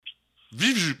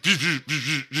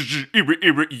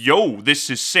Yo, this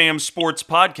is Sam's Sports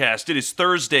Podcast. It is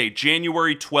Thursday,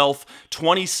 January 12th,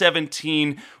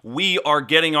 2017. We are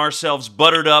getting ourselves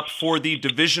buttered up for the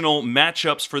divisional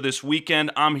matchups for this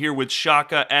weekend. I'm here with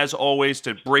Shaka, as always,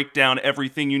 to break down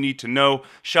everything you need to know.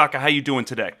 Shaka, how you doing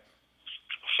today? I'm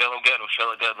feeling good.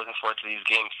 Looking forward to these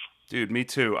games. Dude, me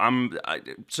too.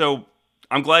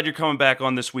 I'm glad you're coming back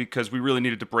on this week because we really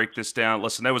needed to break this down.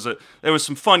 Listen, there was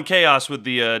some fun chaos with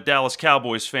the Dallas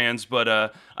Cowboys fans,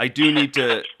 but I do need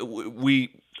to.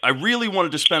 I really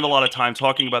wanted to spend a lot of time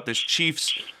talking about this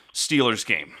Chiefs-Steelers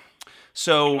game.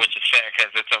 So, which is fair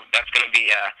because that's going to be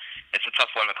it's a tough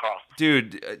one to call.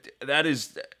 Dude, that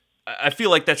is. I feel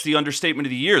like that's the understatement of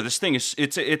the year. This thing is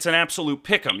it's an absolute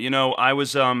pick'em. You know,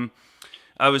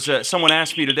 someone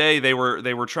asked me today, they're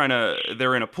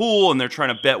in a pool and they're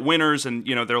trying to bet winners, and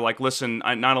you know, they're like, listen,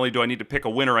 not only do I need to pick a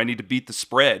winner, I need to beat the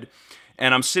spread.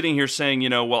 And I'm sitting here saying, you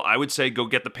know, well, I would say go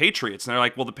get the Patriots. And they're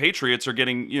like, well, the Patriots are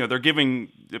getting, you know,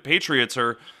 the Patriots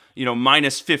are, you know,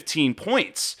 minus 15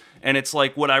 points. And it's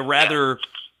like, would I rather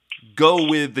go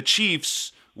with the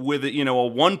Chiefs with, you know,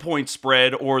 a 1-point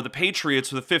spread or the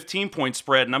Patriots with a 15-point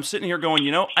spread? And I'm sitting here going,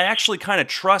 you know, I actually kind of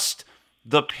trust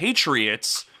the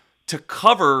Patriots to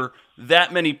cover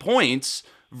that many points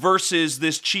versus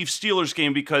this Chiefs-Steelers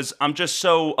game because I'm just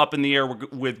so up in the air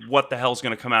with what the hell's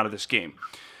going to come out of this game.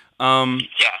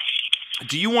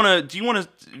 Do you want to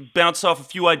bounce off a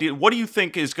few ideas? What do you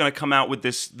think is going to come out with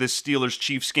this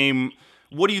Steelers-Chiefs game?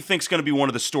 What do you think is going to be one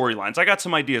of the storylines? I got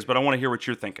some ideas, but I want to hear what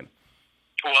you're thinking.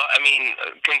 Well, I mean,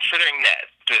 considering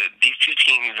that these two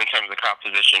teams in terms of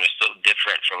composition are so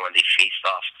different from when they faced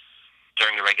off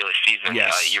during the regular season,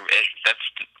 yes. That's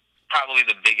probably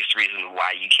the biggest reason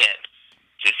why you can't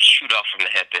just shoot off from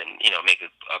the hip and, you know, make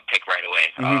a pick right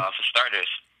away. Mm-hmm. For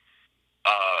starters,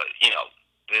 you know,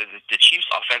 the Chiefs'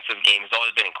 offensive game has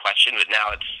always been in question, but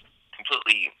now it's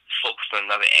completely focused on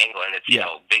another angle, and it's, you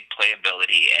know, big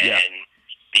playability. And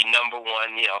the number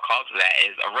one, you know, cause of that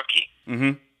is a rookie.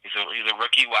 Mm-hmm. He's a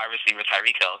rookie wide receiver,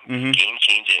 Tyreek Hill. Mm-hmm.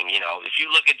 Game-changing. You know, if you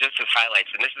look at just his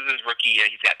highlights, and this is his rookie year,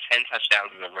 he's got 10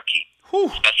 touchdowns as a rookie. Whew.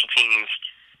 Special teams,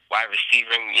 wide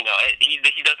receiving, you know, he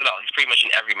does it all. He's pretty much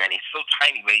an everyman. He's so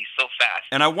tiny, but he's so fast.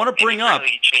 And I want to bring up,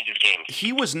 really changes games.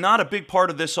 He was not a big part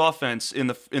of this offense in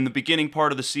the beginning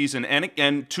part of the season.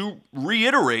 And to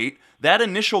reiterate, that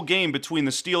initial game between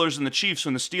the Steelers and the Chiefs,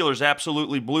 when the Steelers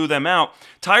absolutely blew them out,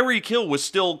 Tyreek Hill was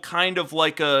still kind of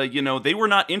like they were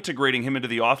not integrating him into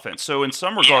the offense. So in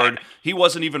some regard, he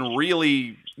wasn't even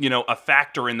really, you know, a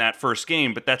factor in that first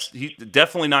game. But he's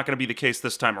definitely not going to be the case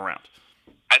this time around.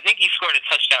 I think he scored a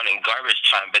touchdown in garbage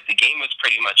time, but the game was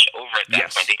pretty much over at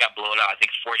that point. They got blown out, I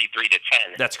think,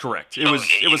 43-10. That's correct. So,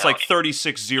 it was like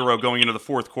 36-0 going into the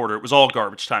fourth quarter. It was all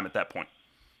garbage time at that point.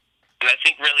 And I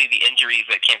think really the injuries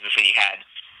that Kansas City had,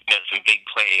 you know, some big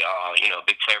player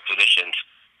positions,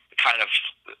 kind of,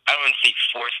 I don't want to say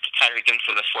forced Tyreek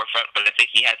into the forefront, but I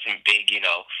think he had some big, you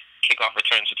know, kickoff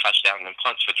returns for touchdowns and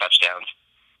punts for touchdowns,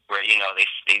 where, you know, they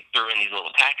threw in these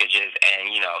little packages,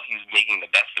 and, you know, he was making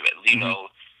the best of it. You know,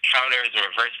 counters and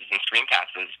reverses and screen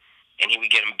passes, and he would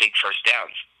get him big first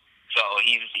downs. So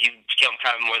he's become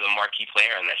kind of more the marquee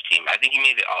player on this team. I think he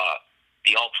made the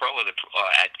All-Pro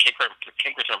at kick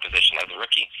return position as a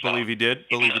rookie. So Believe he did.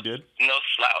 No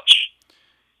slouch.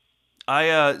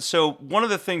 So one of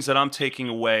the things that I'm taking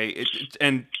away,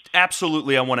 and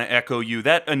absolutely I want to echo you,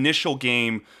 that initial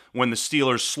game when the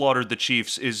Steelers slaughtered the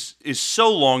Chiefs is so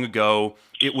long ago.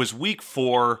 It was week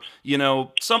 4. You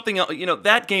know,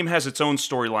 that game has its own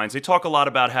storylines. They talk a lot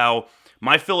about how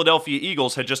my Philadelphia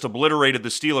Eagles had just obliterated the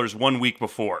Steelers 1 week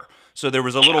before. So there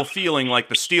was a little feeling like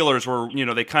the Steelers were, you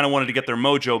know, they kind of wanted to get their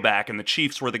mojo back, and the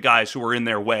Chiefs were the guys who were in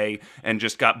their way and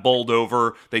just got bowled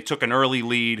over. They took an early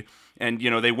lead, and, you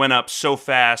know, they went up so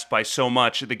fast by so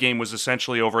much, the game was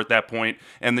essentially over at that point,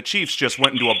 and the Chiefs just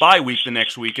went into a bye week the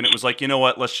next week, and it was like, you know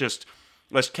what, let's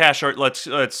cash our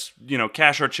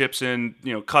chips in,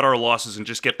 you know, cut our losses and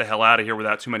just get the hell out of here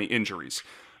without too many injuries.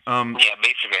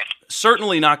 Basically.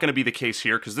 Certainly not going to be the case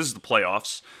here because this is the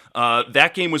playoffs.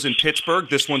 That game was in Pittsburgh.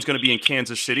 This one's going to be in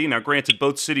Kansas City. Now, granted,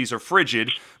 both cities are frigid,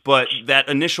 but that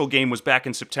initial game was back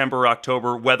in September,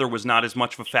 October. Weather was not as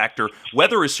much of a factor.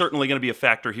 Weather is certainly going to be a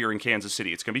factor here in Kansas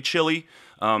City. It's going to be chilly.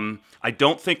 I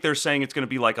don't think they're saying it's going to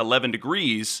be like 11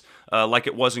 degrees like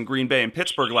it was in Green Bay and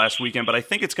Pittsburgh last weekend, but I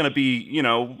think it's going to be, you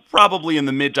know, probably in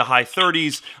the mid to high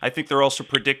 30s. I think they're also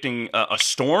predicting a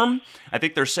storm. I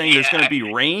think they're saying there's going to be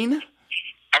rain.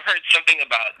 I've heard something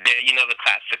about the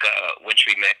classic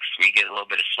wintry mix where you get a little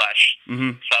bit of slush.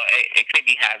 Mm-hmm. So it could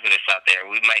be hazardous out there.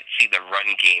 We might see the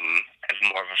run game as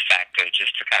more of a factor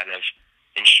just to kind of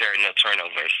ensure no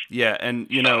turnovers. Yeah, and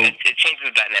it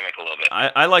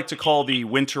I like to call the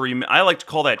wintry. I like to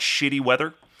call that shitty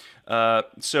weather.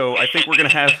 So I think we're gonna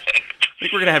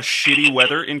have shitty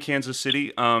weather in Kansas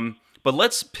City. But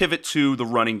let's pivot to the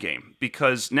running game,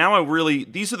 because now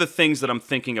these are the things that I'm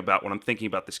thinking about when I'm thinking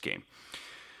about this game.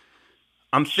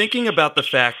 I'm thinking about the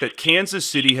fact that Kansas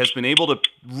City has been able to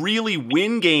really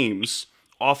win games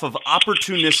off of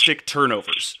opportunistic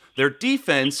turnovers. Their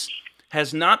defense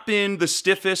has not been the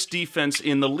stiffest defense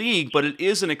in the league, but it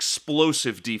is an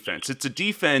explosive defense. It's a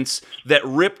defense that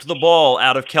ripped the ball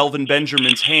out of Kelvin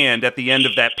Benjamin's hand at the end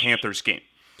of that Panthers game.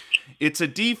 It's a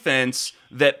defense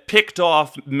that picked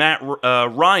off Matt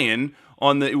Ryan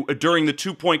during the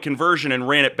 2-point conversion and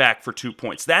ran it back for 2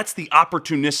 points. That's the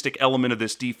opportunistic element of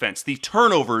this defense, the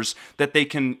turnovers that they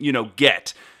can,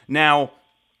 get. Now,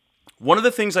 one of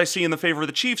the things I see in the favor of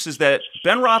the Chiefs is that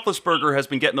Ben Roethlisberger has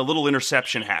been getting a little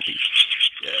interception happy.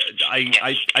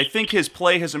 I think his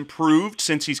play has improved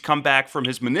since he's come back from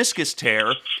his meniscus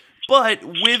tear, but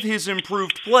with his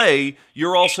improved play,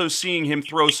 you're also seeing him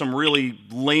throw some really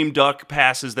lame duck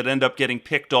passes that end up getting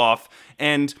picked off.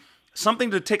 And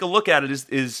something to take a look at it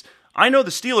is I know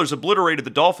the Steelers obliterated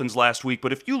the Dolphins last week,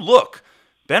 but if you look,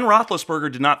 Ben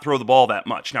Roethlisberger did not throw the ball that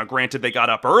much. Now, granted, they got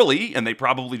up early, and they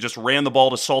probably just ran the ball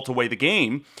to salt away the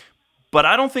game, but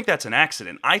I don't think that's an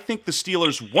accident. I think the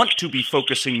Steelers want to be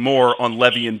focusing more on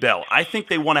Le'Veon Bell. I think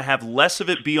they want to have less of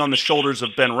it be on the shoulders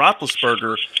of Ben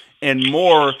Roethlisberger and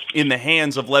more in the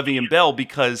hands of Le'Veon Bell,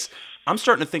 because I'm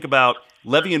starting to think about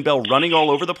Le'Veon Bell running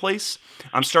all over the place.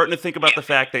 I'm starting to think about the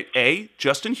fact that,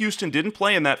 Justin Houston didn't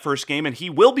play in that first game, and he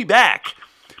will be back.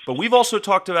 But we've also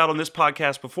talked about on this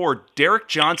podcast before, Derek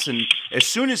Johnson, as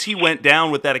soon as he went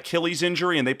down with that Achilles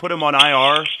injury and they put him on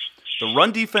IR, the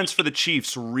run defense for the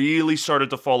Chiefs really started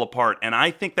to fall apart. And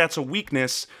I think that's a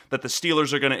weakness that the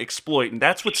Steelers are going to exploit. And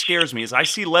that's what scares me, is I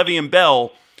see Le'Veon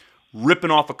Bell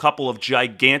ripping off a couple of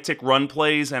gigantic run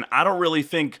plays, and I don't really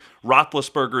think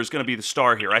Roethlisberger is going to be the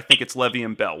star here. I think it's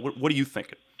Le'Veon Bell. What are you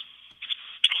thinking?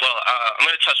 Well, I'm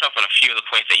going to touch off on a few of the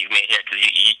points that you've made here, because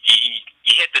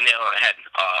you hit the nail on the head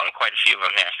on quite a few of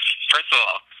them here. First of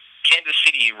all, Kansas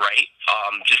City, right,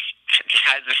 just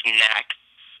has this knack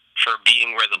for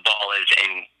being where the ball is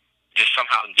and just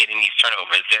somehow getting these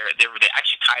turnovers. They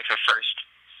actually tied for first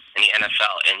in the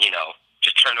NFL, and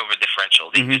just turnover differential.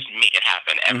 They just make it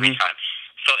happen every time.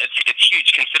 So it's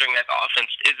huge, considering that the offense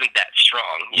isn't that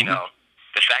strong.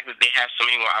 The fact that they have so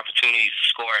many more opportunities to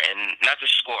score, and not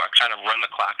just score, kind of run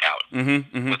the clock out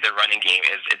with their running game,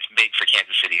 it's big for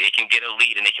Kansas City. They can get a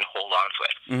lead and they can hold on to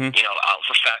it. I'll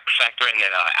also factor in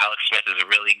that Alex Smith is a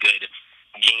really good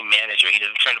game manager. He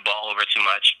doesn't turn the ball over too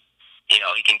much.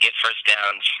 He can get first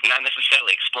downs, not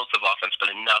necessarily explosive offense, but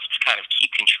enough to kind of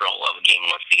keep control of a game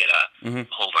once they get a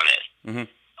hold on it.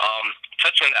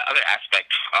 Touching on the other aspect,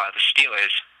 the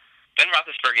Steelers, Ben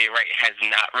Roethlisberger, you're right, has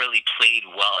not really played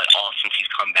well at all since he's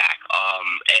come back.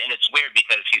 And it's weird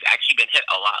because he's actually been hit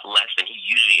a lot less than he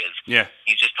usually is. Yeah.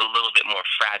 He's just a little bit more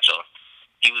fragile.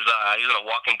 He was in a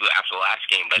walking boot after the last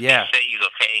game, but they say he's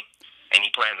okay. And he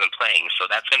plans on playing, so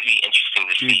that's going to be interesting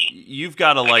to see. You've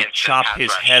got to chop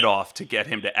his head off to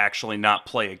get him to actually not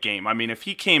play a game. I mean, if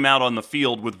he came out on the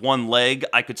field with one leg,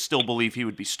 I could still believe he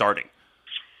would be starting.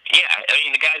 Yeah, I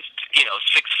mean, the guy's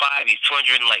 6'5", he's 240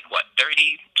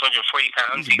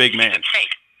 pounds. He's a big man. He's a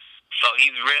tank. So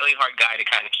he's a really hard guy to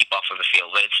kind of keep off of the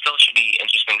field. But it still should be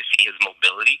interesting to see his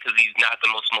mobility, because he's not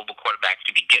the most mobile quarterback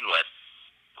to begin with.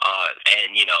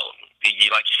 And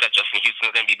like you said, Justin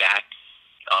Houston's going to be back.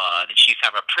 The Chiefs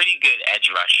have a pretty good edge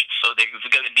rush, so there's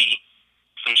going to be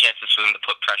some chances for them to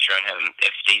put pressure on him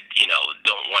if they,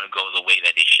 don't want to go the way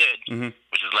that they should,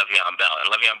 which is Le'Veon Bell.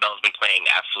 And Le'Veon Bell's been playing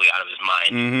absolutely out of his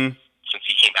mind since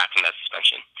he came back from that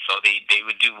suspension. So they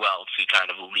would do well to kind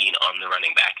of lean on the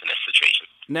running back in this situation.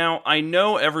 Now, I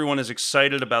know everyone is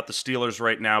excited about the Steelers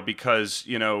right now because,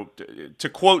 to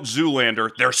quote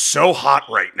Zoolander, they're so hot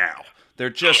right now. They're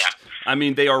just,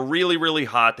 they are really, really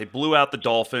hot. They blew out the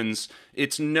Dolphins.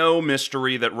 It's no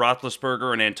mystery that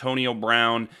Roethlisberger and Antonio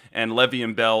Brown and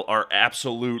Le'Veon Bell are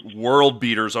absolute world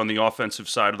beaters on the offensive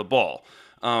side of the ball.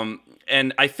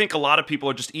 And I think a lot of people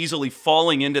are just easily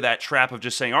falling into that trap of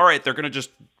just saying, all right, they're going to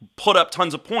just put up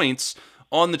tons of points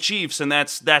on the Chiefs, and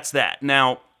that's that.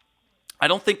 Now, I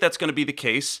don't think that's going to be the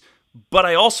case, but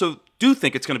I also do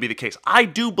think it's going to be the case. I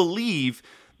do believe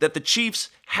that the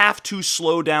Chiefs have to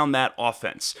slow down that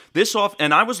offense.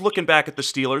 And I was looking back at the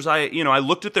Steelers. I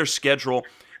looked at their schedule.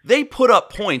 They put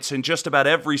up points in just about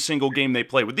every single game they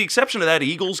played. With the exception of that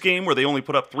Eagles game where they only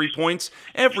put up 3 points,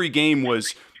 every game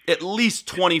was at least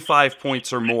 25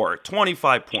 points or more.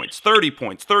 25 points, 30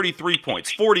 points, 33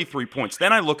 points, 43 points.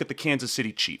 Then I look at the Kansas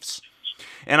City Chiefs.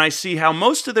 and I see how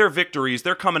most of their victories,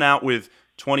 they're coming out with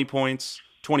 20 points,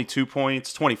 22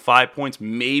 points, 25 points.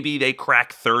 Maybe they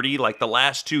crack 30. Like the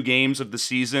last 2 games of the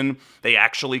season, they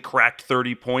actually cracked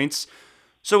 30 points.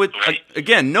 So,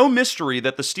 again, no mystery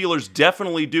that the Steelers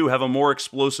definitely do have a more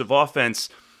explosive offense.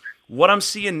 What I'm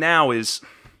seeing now is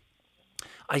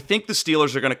I think the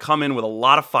Steelers are going to come in with a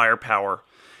lot of firepower.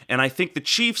 And I think the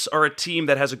Chiefs are a team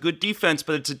that has a good defense,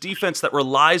 but it's a defense that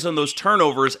relies on those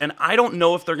turnovers, and I don't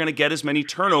know if they're going to get as many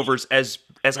turnovers as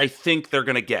I think they're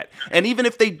going to get. And even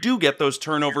if they do get those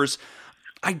turnovers,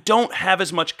 I don't have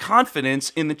as much confidence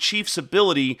in the Chiefs'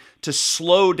 ability to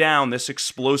slow down this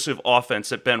explosive offense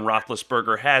that Ben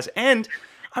Roethlisberger has. And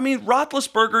I mean,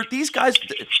 Roethlisberger, these guys,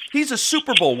 he's a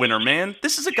Super Bowl winner, man.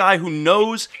 This is a guy who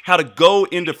knows how to go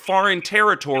into foreign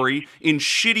territory in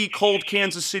shitty, cold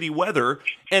Kansas City weather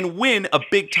and win a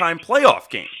big-time playoff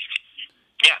game.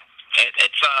 Yeah,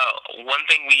 it's one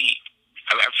thing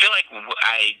I feel like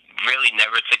I really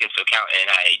never took into account, and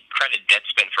I credit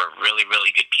Deadspin for a really,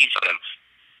 really good piece on him.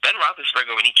 Ben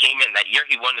Roethlisberger, when he came in that year,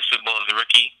 he won the Super Bowl as a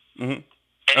rookie. Mm-hmm.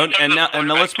 And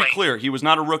now let's be clear. He was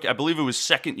not a rookie. I believe it was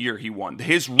second year he won.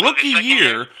 His rookie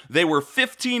year, they were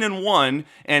 15-1,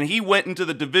 and he went into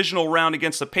the divisional round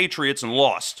against the Patriots and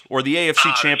lost, or the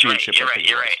AFC Championship. You're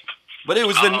right. But it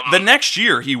was the next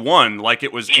year he won, like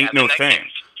it was ain't no thing.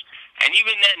 And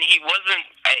even then, he wasn't.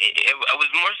 It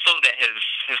was more so that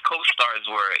his co-stars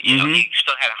were. You know, he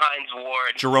still had Hines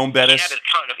Ward, Jerome Bettis. He had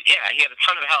a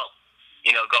ton of help.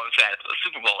 You know, going to that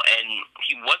Super Bowl, and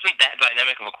he wasn't that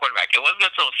dynamic of a quarterback. It wasn't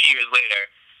until a few years later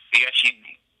we actually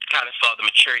kind of saw the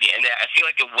maturity, and I feel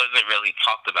like it wasn't really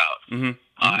talked about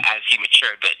as he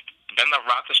matured. But Ben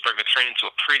Roethlisberger turned into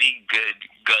a pretty good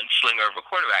gunslinger of a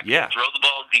quarterback. Yeah. He throw the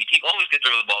ball deep. He always did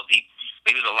throw the ball deep.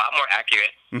 But he was a lot more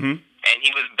accurate, and he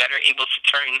was better able to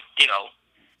turn, you know,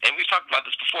 and we've talked about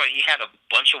this before. He had a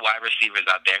bunch of wide receivers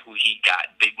out there who he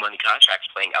got big money contracts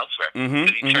playing elsewhere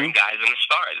because he turned guys into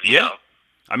stars, you know?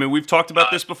 I mean, we've talked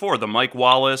about this before. The Mike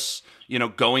Wallace, you know,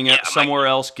 going somewhere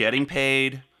else, getting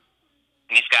paid.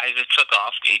 And these guys just took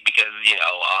off because, you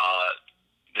know,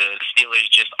 the Steelers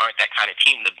just aren't that kind of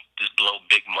team to just blow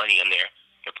big money on their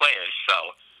players. So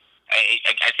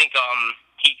I think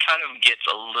he kind of gets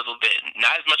a little bit,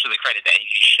 not as much of the credit that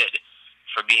he should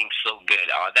for being so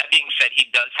good. That being said, he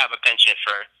does have a penchant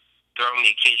for throwing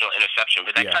the occasional interception,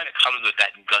 but that kind of comes with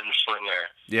that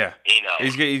gunslinger. Yeah. You know,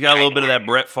 he's got a little bit of that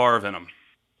Brett Favre in him.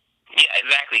 Yeah,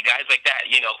 exactly. Guys like that,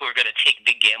 you know, who are going to take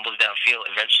big gambles downfield,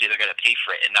 eventually they're going to pay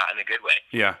for it, and not in a good way.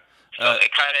 Yeah. So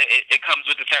it comes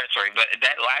with the territory. But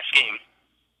that last game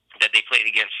that they played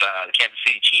against the Kansas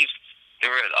City Chiefs,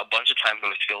 there were a bunch of times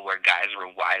on the field where guys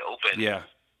were wide open. Yeah.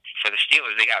 For the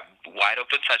Steelers, they got wide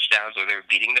open touchdowns where they were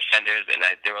beating defenders, and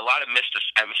there were a lot of missed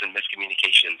assignments and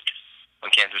miscommunications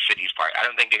on Kansas City's part. I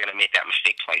don't think they're going to make that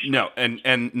mistake twice. No, and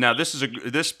now this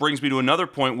brings me to another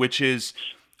point, which is,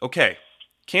 okay,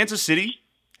 Kansas City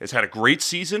has had a great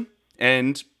season,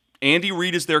 and Andy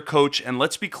Reid is their coach, and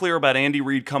let's be clear about Andy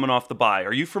Reid coming off the bye.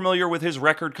 Are you familiar with his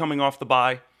record coming off the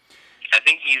bye? I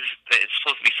think it's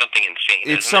supposed to be something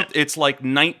insane. It's like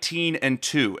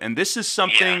 19-2, and this is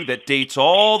something that dates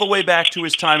all the way back to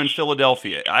his time in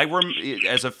Philadelphia.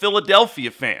 As a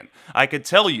Philadelphia fan, I could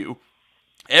tell you,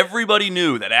 everybody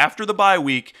knew that after the bye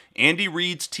week, Andy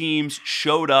Reid's teams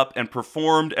showed up and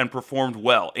performed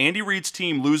well. Andy Reid's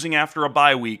team losing after a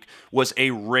bye week was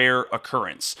a rare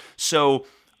occurrence. So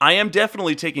I am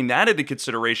definitely taking that into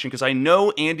consideration because I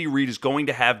know Andy Reid is going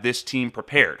to have this team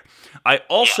prepared. I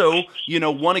also,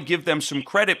 want to give them some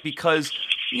credit because,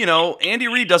 Andy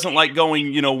Reid doesn't like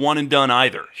going, one and done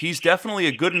either. He's definitely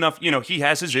a good enough, he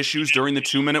has his issues during the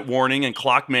 2-minute warning and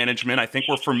clock management. I think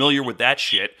we're familiar with that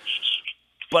shit.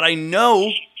 But I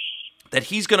know that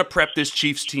he's going to prep this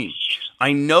Chiefs team.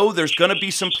 I know there's going to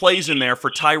be some plays in there for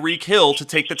Tyreek Hill to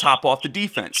take the top off the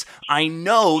defense. I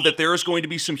know that there is going to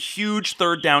be some huge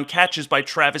third down catches by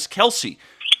Travis Kelce.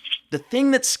 The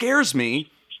thing that scares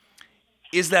me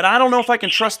is that I don't know if I can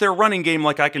trust their running game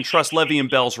like I can trust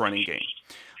Le'Veon Bell's running game.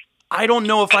 I don't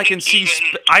know if I can see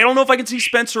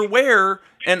Spencer Ware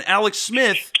and Alex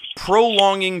Smith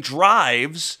prolonging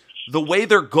drives the way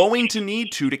they're going to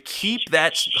need to keep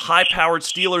that high-powered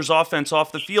Steelers offense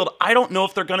off the field. I don't know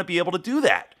if they're going to be able to do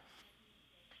that.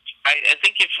 I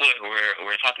think if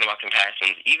we're talking about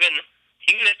comparisons, even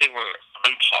if they were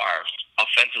on par,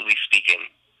 offensively speaking,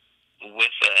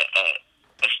 with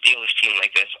a Steelers team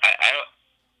like this,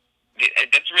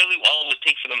 that's really all it would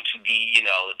take for them to be,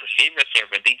 the favorites here,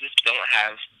 but they just don't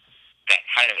have that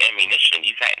kind of ammunition.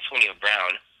 You've got Antonio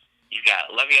Brown. You've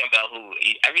got Le'Veon Bell, who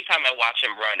every time I watch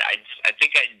him run, I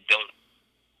think I don't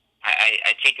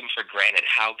I take him for granted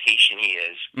how patient he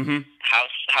is,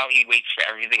 how he waits for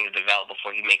everything to develop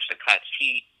before he makes the cuts.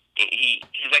 He's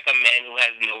like a man who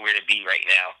has nowhere to be right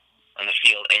now on the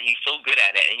field, and he's so good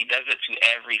at it, and he does it to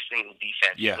every single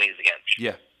defense he plays against.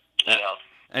 Yeah. You know?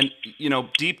 And,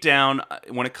 deep down,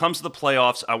 when it comes to the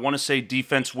playoffs, I want to say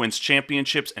defense wins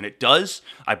championships, and it does.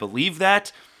 I believe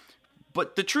that.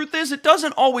 But the truth is, it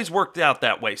doesn't always work out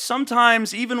that way.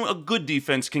 Sometimes, even a good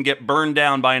defense can get burned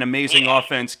down by an amazing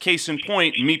offense. Case in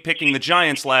point, me picking the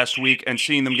Giants last week and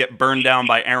seeing them get burned down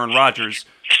by Aaron Rodgers.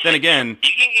 Then again...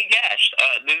 You can get gashed.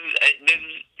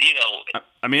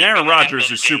 Aaron Rodgers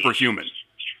is superhuman.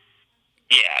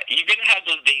 Yeah, you're going to have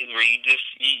those days where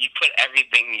you put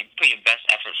everything, you put your best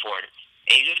effort forward,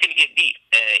 and you're just going to get beat,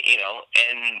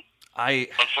 and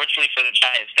unfortunately for the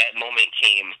Giants, that moment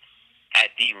came at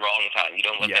the wrong time. You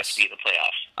don't want that to be the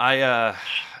playoffs.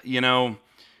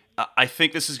 I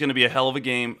think this is going to be a hell of a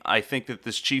game. I think that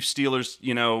this Chiefs-Steelers,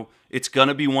 it's going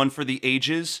to be one for the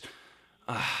ages,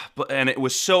 and it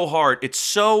was so hard. It's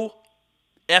so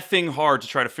effing hard to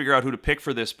try to figure out who to pick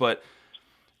for this, but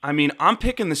I'm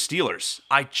picking the Steelers.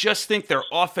 I just think their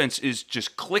offense is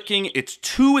just clicking. It's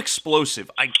too explosive.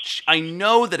 I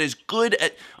know that as good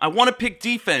at... I want to pick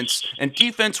defense, and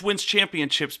defense wins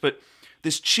championships, but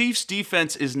this Chiefs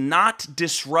defense is not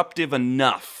disruptive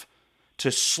enough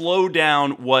to slow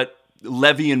down what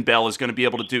Le'Veon Bell is going to be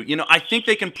able to do. I think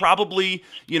they can probably,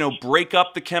 break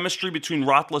up the chemistry between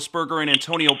Roethlisberger and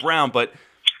Antonio Brown, but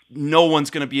no one's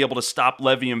going to be able to stop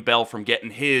Le'Veon Bell from getting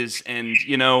his. And,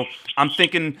 I'm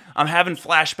having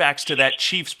flashbacks to that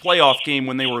Chiefs playoff game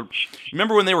when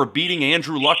remember when they were beating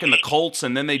Andrew Luck and the Colts,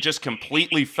 and then they just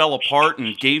completely fell apart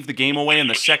and gave the game away in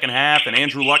the second half, and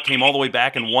Andrew Luck came all the way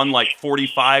back and won like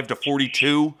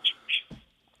 45-42.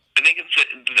 I think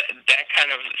that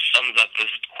kind of sums up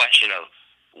this question of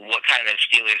what kind of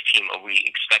Steelers team are we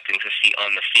expecting to see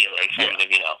on the field in terms of,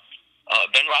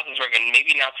 Ben Roethlisberger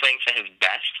maybe not playing for his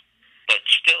best, but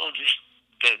still just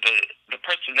the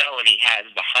personality he has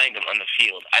behind him on the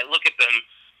field. I look at them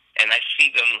and I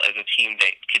see them as a team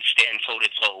that could stand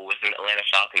toe-to-toe with an Atlanta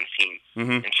Falcons team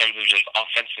in terms of just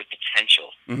offensive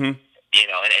potential,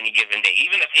 at any given day.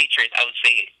 Even the Patriots, I would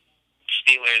say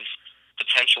Steelers,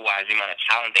 potential-wise, the amount of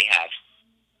talent they have,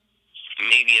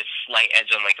 maybe a slight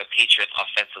edge on like the Patriots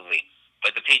offensively.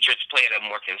 But the Patriots play at a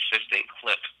more consistent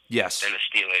clip than the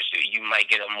Steelers do. You might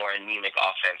get a more anemic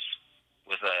offense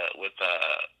with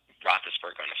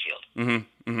Roethlisberger on the field.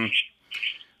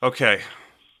 Okay,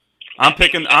 I'm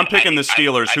picking the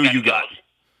Steelers. Who you got?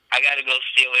 I got to go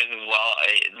Steelers as well.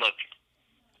 Look,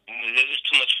 there's just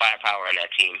too much firepower on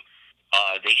that team.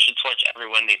 They should torch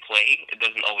everyone they play. It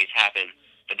doesn't always happen.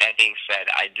 But that being said,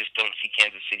 I just don't see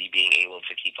Kansas City being able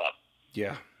to keep up.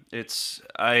 Yeah,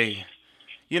 I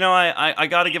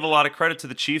got to give a lot of credit to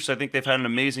the Chiefs. I think they've had an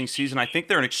amazing season. I think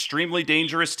they're an extremely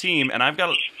dangerous team, and I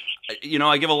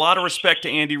give a lot of respect to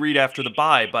Andy Reid after the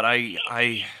bye, but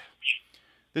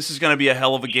this is going to be a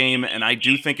hell of a game, and I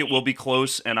do think it will be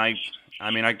close, and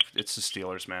it's the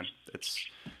Steelers, man.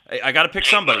 I got to pick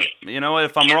somebody.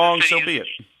 If I'm wrong, so be it.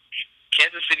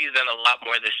 Kansas City's done a lot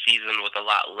more this season with a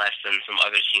lot less than some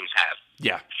other teams have.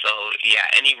 Yeah. So,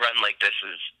 any run like this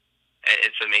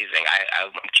it's amazing.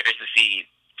 I'm curious to see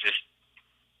just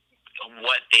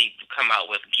what they come out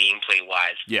with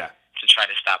gameplay-wise to try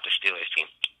to stop the Steelers team.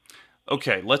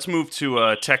 Okay, let's move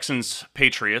to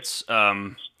Texans-Patriots.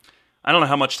 I don't know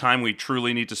how much time we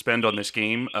truly need to spend on this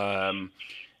game.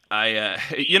 Here,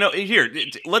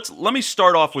 let me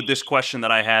start off with this question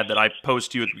that I had that I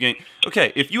posed to you at the beginning.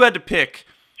 Okay, if you had to pick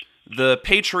the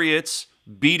Patriots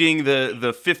beating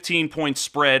the 15-point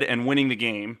spread and winning the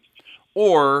game,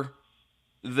 or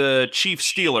the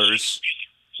Chiefs Steelers,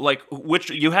 like which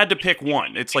you had to pick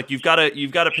one. It's like you've got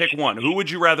to pick one. Who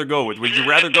would you rather go with? Would you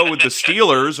rather go with the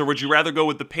Steelers, or would you rather go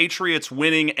with the Patriots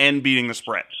winning and beating the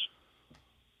spread?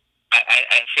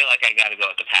 I feel like I got to go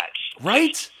with the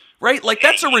Pats. Right? Like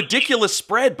that's a ridiculous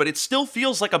spread, but it still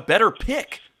feels like a better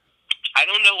pick. I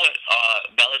don't know what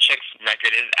Belichick's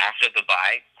record is after the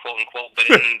bye, quote unquote, but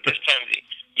in this terms,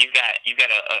 you've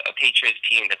got a Patriots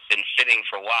team that's been sitting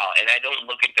for a while, and I don't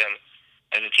look at them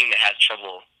as a team that has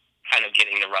trouble kind of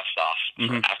getting the rust off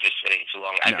after sitting too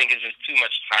long. I think it's just too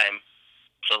much time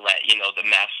to let the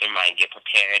mastermind get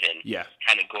prepared and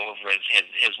kind of go over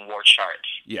his war charts.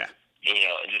 Yeah.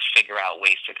 And just figure out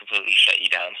ways to completely shut you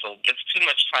down. So it's too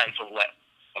much time to let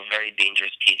a very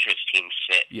dangerous Patriots team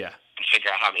sit. Yeah. And figure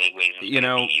out how many ways it's going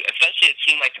to be. Especially a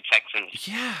team like the Texans,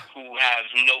 who have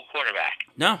no quarterback.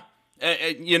 No.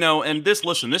 And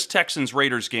this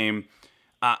Texans-Raiders game,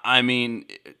 I mean,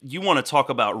 you want to talk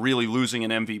about really losing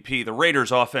an MVP. The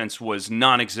Raiders' offense was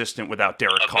non-existent without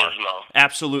Derek Carr. Abysmal.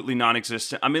 Absolutely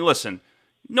non-existent. I mean, listen,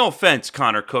 no offense,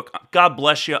 Connor Cook. God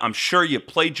bless you. I'm sure you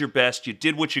played your best. You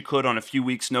did what you could on a few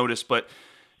weeks' notice, but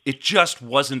it just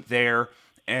wasn't there.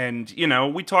 And,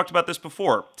 we talked about this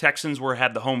before. Texans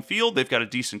had the home field. They've got a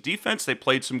decent defense. They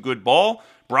played some good ball.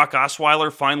 Brock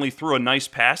Osweiler finally threw a nice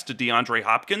pass to DeAndre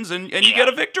Hopkins, and you get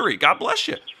a victory. God bless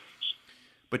you.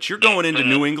 But you're going into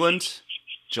New England,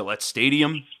 Gillette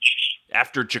Stadium,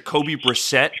 after Jacoby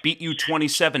Brissett beat you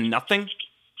 27-0.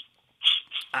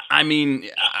 I mean,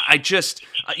 I just,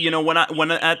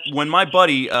 when my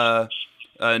buddy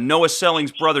Noah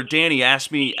Selling's brother Danny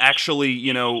asked me actually,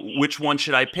 which one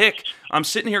should I pick, I'm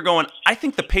sitting here going, I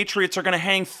think the Patriots are going to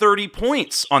hang 30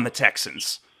 points on the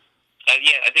Texans. I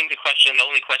think the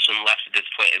only question left at this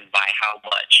point is by how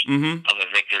much of a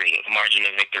victory, a margin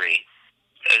of victory.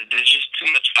 There's just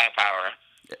too much firepower.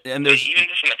 And even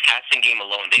just in the passing game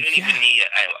alone, they didn't even need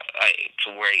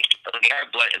to worry.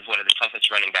 LeGarrette Blount is one of the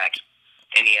toughest running backs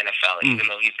in the NFL, even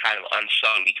though he's kind of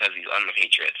unsung because he's on the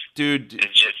Patriots. Dude,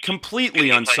 just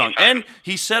completely unsung. And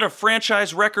he set a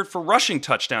franchise record for rushing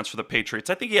touchdowns for the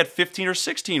Patriots. I think he had 15 or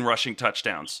 16 rushing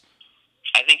touchdowns.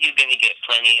 I think he's going to get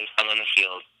plenty of time on the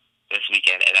field this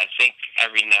weekend, and I think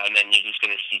every now and then you're just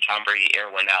going to see Tom Brady air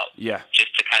one out,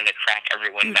 just to kind of crack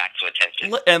everyone back to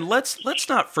attention. And let's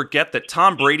not forget that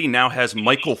Tom Brady now has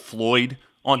Michael Floyd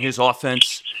on his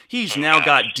offense. He's now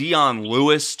got Dion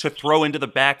Lewis to throw into the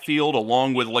backfield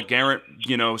along with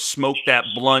LeGarrette, smoke that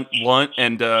blunt,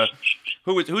 and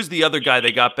who's the other guy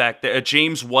they got back there?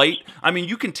 James White. I mean,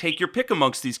 you can take your pick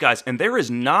amongst these guys, and there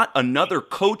is not another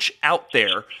coach out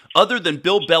there other than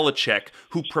Bill Belichick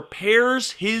who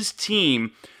prepares his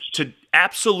team to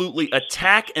absolutely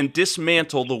attack and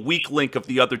dismantle the weak link of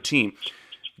the other team.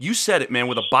 You said it, man,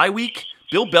 with a bye week,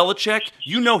 Bill Belichick,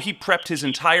 he prepped his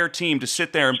entire team to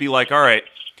sit there and be like, all right,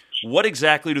 what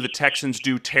exactly do the Texans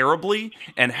do terribly,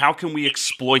 and how can we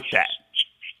exploit that?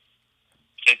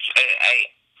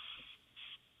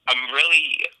 I'm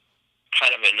really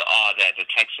kind of in awe that the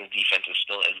Texans defense is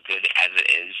still as good as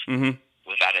it is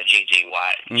without a J.J.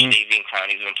 Watt. Jadeveon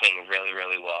Clowney's been playing really,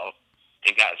 really well.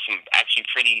 They've got some actually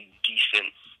pretty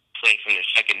decent play from the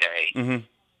secondary.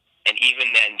 And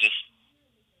even then, just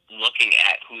looking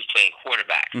at who's playing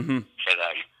quarterback for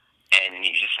them, and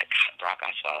you're just like, God, Brock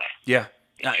Osweiler. Yeah.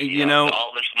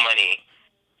 All this money,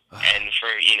 and for,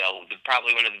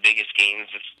 probably one of the biggest games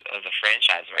of the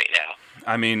franchise right now.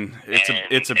 I mean,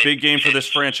 it's a big game for this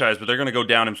franchise, but they're going to go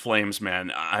down in flames,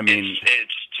 man. I mean,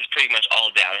 it's just pretty much all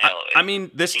downhill. I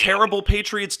mean, this terrible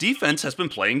Patriots defense has been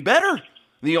playing better.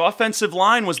 The offensive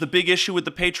line was the big issue with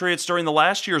the Patriots during the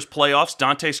last year's playoffs.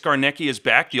 Dante Scarnecchia is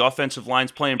back. The offensive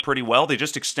line's playing pretty well. They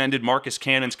just extended Marcus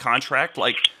Cannon's contract.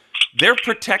 Like, they're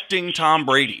protecting Tom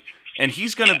Brady. And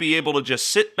he's going to be able to just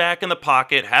sit back in the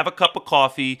pocket, have a cup of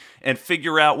coffee, and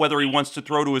figure out whether he wants to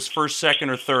throw to his first, second,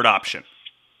 or third option.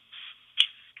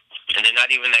 And they're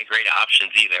not even that great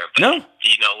options either. But no.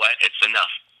 You know what? It's enough.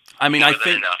 I mean,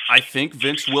 I think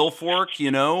Vince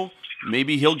Wilfork,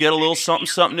 maybe he'll get a little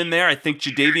something in there. I think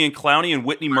Jadeveon Clowney and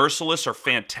Whitney Mercilus are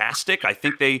fantastic. I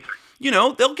think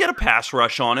they'll get a pass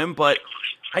rush on him, but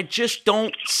I just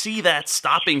don't see that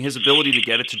stopping his ability to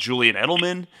get it to Julian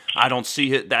Edelman. I don't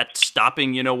see that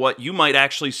stopping, you might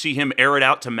actually see him air it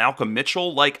out to Malcolm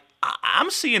Mitchell. Like, I'm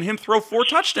seeing him throw 4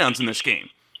 touchdowns in this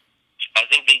game. I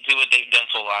think they do what they've done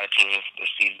to a lot of teams this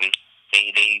season.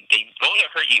 They go to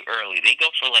hurt you early. They go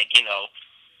for,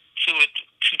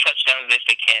 two touchdowns if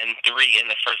they can, 3 in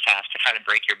the first half to kind of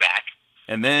break your back.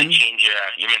 And then change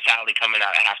your mentality coming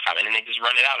out at halftime, and then they just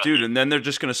run it out. Dude, and then they're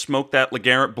just going to smoke that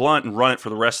LeGarrette Blount and run it for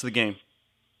the rest of the game.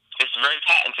 It's a very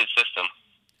patented system.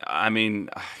 I mean,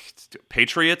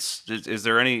 Patriots, is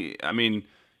there any... I mean,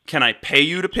 can I pay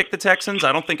you to pick the Texans?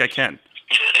 I don't think I can.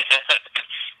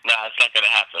 No, it's not going to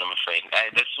happen, I'm afraid.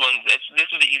 This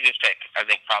is the easiest pick, I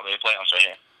think, probably, the playoffs right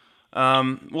here.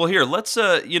 Well, here, let's,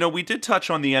 we did touch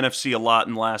on the NFC a lot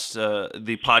in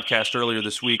the podcast earlier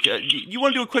this week. You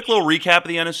want to do a quick little recap of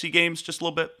the NFC games, just a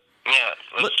little bit? Yeah,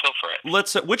 let's go for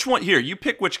it. Which one, here, you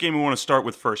pick which game we want to start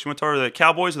with first. You want to start with the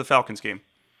Cowboys or the Falcons game?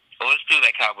 Well, let's do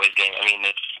that Cowboys game. I mean,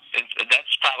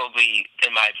 that's probably,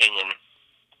 in my opinion,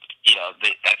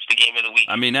 that's the game of the week.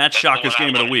 I mean, that's Shaka's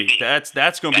game of the week. That's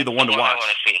going to be the one to watch. I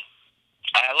want to see.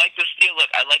 I like the steal. Look,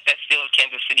 I like that Steelers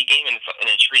Kansas City game, and it's an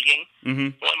intriguing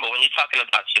one. But when you're talking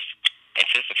about just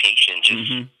anticipation,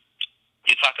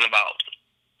 you're talking about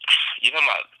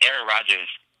Aaron Rodgers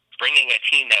bringing a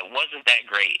team that wasn't that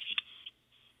great.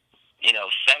 7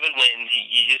 wins.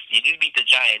 You just beat the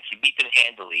Giants. You beat them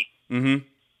handily,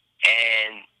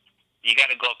 and you got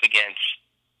to go up against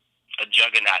a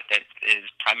juggernaut that is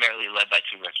primarily led by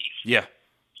two rookies. Yeah.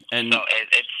 And so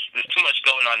there's too much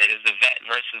going on. It is the vet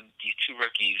versus these two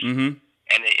rookies,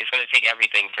 and it's going to take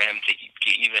everything for him to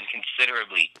even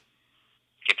considerably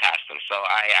get past them. So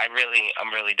I'm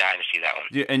really dying to see that one.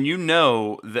 Yeah, and you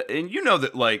know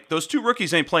that like those two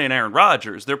rookies ain't playing Aaron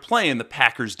Rodgers. They're playing the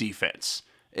Packers defense.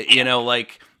 You know,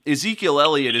 like Ezekiel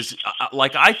Elliott is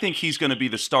like, I think he's going to be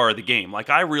the star of the game. Like,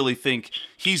 I really think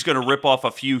he's going to rip off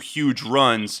a few huge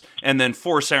runs and then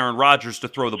force Aaron Rodgers to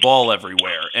throw the ball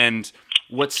everywhere. And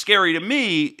what's scary to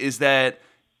me is that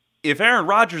if Aaron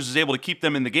Rodgers is able to keep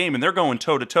them in the game and they're going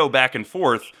toe-to-toe back and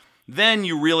forth, then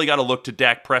you really got to look to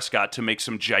Dak Prescott to make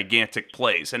some gigantic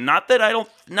plays. And not that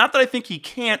I think he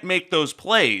can't make those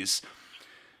plays,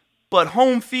 but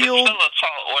home field,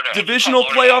 divisional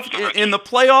playoff, in the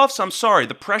playoffs, I'm sorry,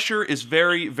 the pressure is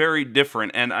very, very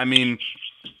different. And I mean,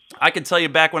 I can tell you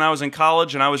back when I was in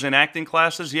college and I was in acting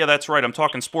classes, yeah, that's right, I'm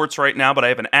talking sports right now, but I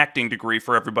have an acting degree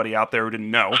for everybody out there who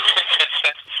didn't know.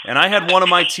 And I had one of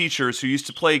my teachers who used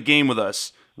to play a game with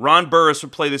us. Ron Burris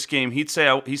would play this game. He'd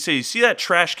say, you see that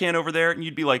trash can over there? And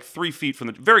you'd be like 3 feet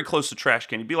from very close to the trash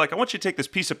can. He'd be like, I want you to take this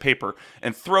piece of paper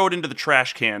and throw it into the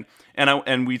trash can.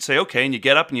 And we'd say, okay, and you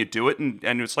get up and you do it. And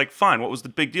it's like, fine, what was the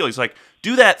big deal? He's like,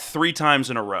 do that 3 times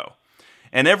in a row.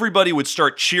 And everybody would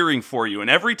start cheering for you. And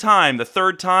every time, the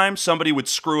third time, somebody would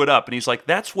screw it up. And he's like,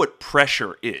 that's what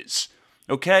pressure is,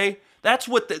 okay? That's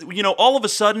what, all of a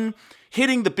sudden,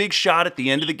 hitting the big shot at the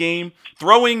end of the game,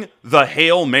 throwing the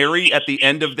Hail Mary at the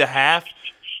end of the half,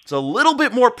 it's a little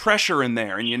bit more pressure in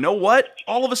there. And you know what?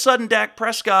 All of a sudden, Dak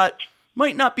Prescott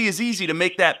might not be as easy to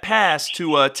make that pass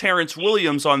to Terrence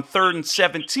Williams on 3rd and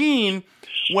 17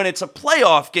 when it's a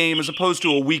playoff game as opposed to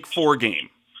a Week 4 game.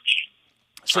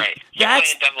 So right.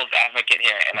 That's You're playing devil's advocate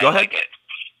here, and Go I ahead. like it.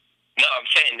 No, I'm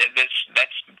saying that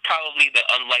that's probably the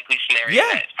unlikely scenario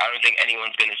that I don't think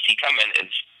anyone's going to see coming is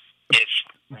if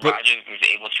Rodgers is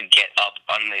able to get up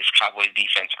on this Cowboys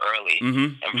defense early,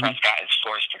 and Prescott is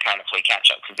forced to kind of play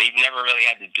catch up because they've never really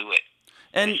had to do it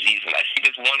this season. I think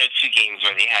there's 1 or 2 games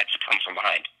where they had to come from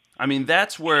behind. I mean,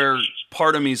 that's where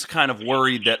part of me is kind of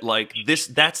worried that, like,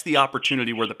 that's the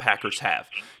opportunity where the Packers have.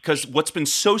 Because what's been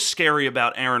so scary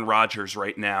about Aaron Rodgers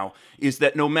right now is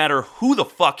that no matter who the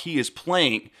fuck he is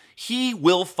playing, he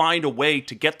will find a way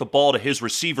to get the ball to his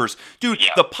receivers. Dude,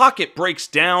 the pocket breaks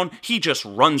down, he just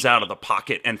runs out of the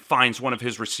pocket and finds one of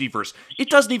his receivers. It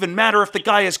doesn't even matter if the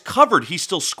guy is covered, he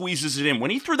still squeezes it in.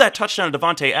 When he threw that touchdown to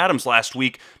Davante Adams last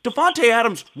week, Davante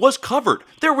Adams was covered.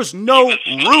 There was no room.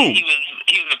 He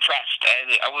was impressed.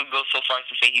 I would go so far as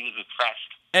to say he was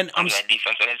impressed on that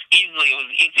defense. And it was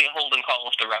easy to hold and call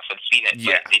if the refs had seen it,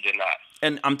 but they did not.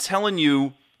 And I'm telling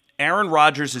you, Aaron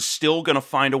Rodgers is still going to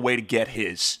find a way to get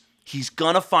his. He's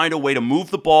going to find a way to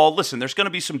move the ball. Listen, there's going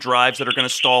to be some drives that are going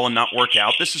to stall and not work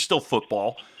out. This is still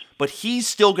football. But he's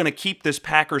still going to keep this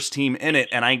Packers team in it.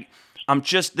 And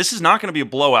this is not going to be a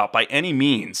blowout by any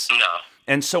means. No.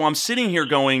 And so I'm sitting here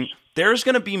going, there's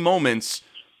going to be moments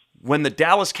when the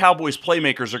Dallas Cowboys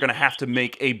playmakers are going to have to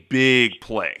make a big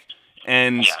play.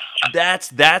 And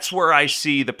that's where I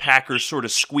see the Packers sort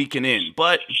of squeaking in.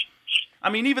 But,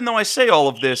 I mean, even though I say all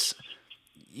of this,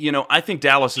 I think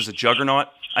Dallas is a juggernaut.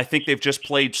 I think they've just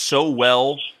played so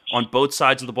well on both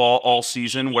sides of the ball all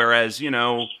season, whereas,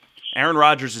 Aaron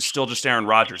Rodgers is still just Aaron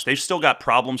Rodgers. They've still got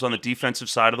problems on the defensive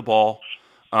side of the ball.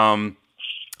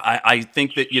 I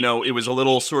think that, it was a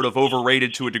little sort of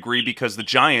overrated to a degree because the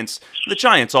Giants'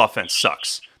 offense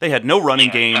sucks. They had no running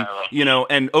game,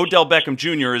 and Odell Beckham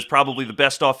Jr. is probably the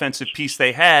best offensive piece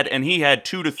they had, and he had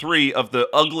 2 to 3 of the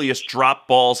ugliest drop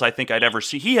balls I think I'd ever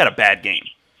see. He had a bad game.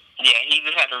 Yeah, he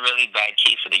just had a really bad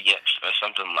case of the yips or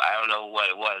something. I don't know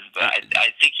what it was, but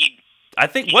I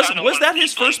think was that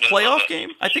his first playoff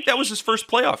game? I think that was his first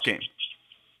playoff game.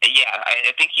 Yeah,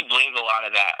 I think he blames a lot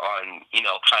of that on,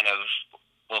 kind of,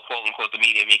 well, quote unquote, the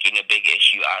media making a big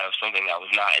issue out of something that was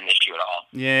not an issue at all.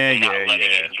 Not letting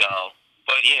it go.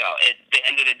 But, at the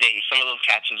end of the day, some of those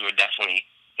catches were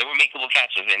they were makeable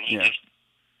catches, and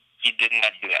he did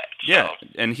not do that. So. Yeah,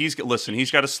 and he's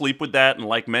got to sleep with that, and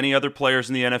like many other players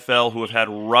in the NFL who have had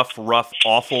rough,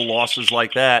 awful losses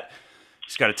like that,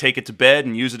 he's got to take it to bed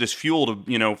and use it as fuel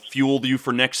to, fuel you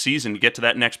for next season to get to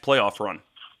that next playoff run.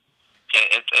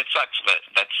 It sucks, but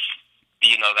that's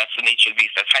the nature of the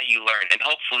beast. That's how you learn, and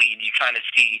hopefully you kind of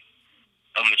see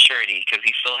a maturity because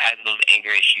he still has those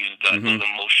anger issues, those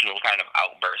emotional kind of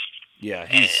outbursts. Yeah,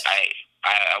 and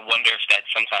I wonder if that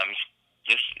sometimes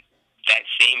just that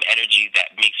same energy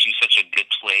that makes you such a good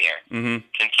player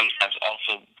can sometimes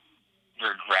also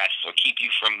regress or keep you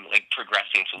from like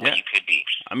progressing to what you could be.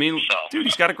 I mean, dude,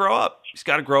 he's got to grow up. He's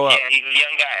got to grow up. Yeah, he's a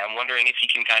young guy. I'm wondering if he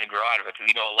can kind of grow out of it,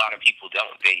 because a lot of people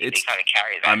don't. They kind of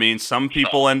carry that. I mean, some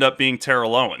people end up being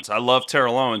Terrell Owens. I love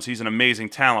Terrell Owens. He's an amazing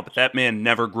talent, but that man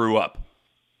never grew up.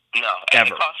 No, and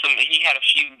it cost him. He had a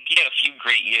few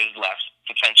great years left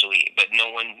potentially, but no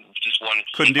one just wanted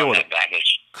to couldn't deal with that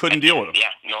baggage. Couldn't deal with him.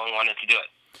 Yeah, no one wanted to do it.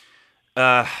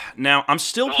 Now I'm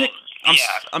still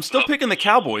picking the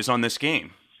Cowboys on this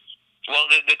game. Well,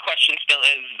 the question still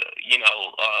is,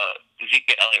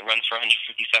 Ezekiel Elliott runs for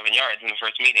 157 yards in the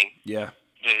first meeting. Yeah.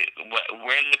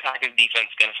 Where's the Packers defense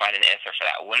going to find an answer for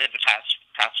that? When did the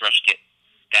pass rush get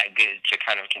that good to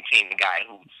kind of contain the guy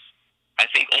who, I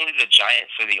think only the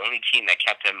Giants are the only team that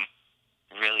kept him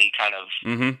really kind of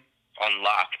on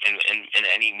lock in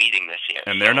any meeting this year.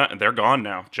 And they're gone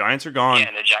now. Giants are gone. Yeah,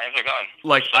 and the Giants are gone.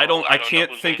 Like, so I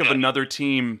can't think of another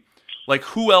team. Like,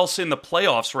 who else in the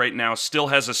playoffs right now still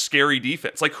has a scary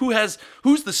defense? Like, who's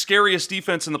the scariest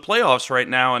defense in the playoffs right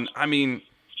now? And I mean,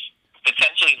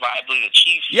 potentially, viably, the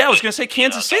Chiefs. Yeah, I was going to say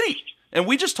Kansas City. And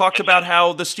we just talked about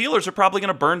how the Steelers are probably going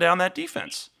to burn down that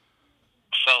defense.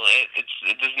 So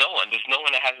there's no one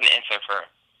that has an answer for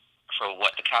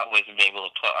what the Cowboys have been able to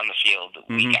put on the field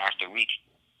week after week.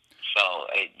 So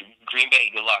Green Bay,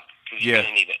 good luck, because you're going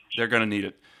to need it. They're going to need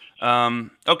it.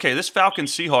 Okay, this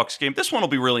Falcons-Seahawks game, this one will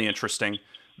be really interesting.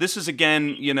 This is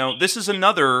again, this is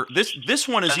another. This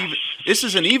one is even. This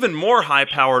is an even more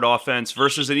high-powered offense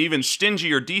versus an even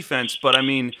stingier defense. But I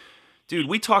mean, dude,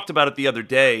 we talked about it the other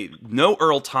day. No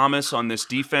Earl Thomas on this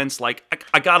defense. Like,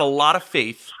 I got a lot of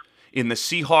faith in the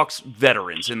Seahawks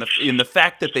veterans, in the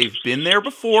fact that they've been there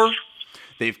before.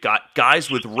 They've got guys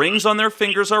with rings on their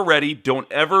fingers already. Don't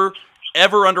ever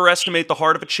underestimate the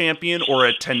heart of a champion or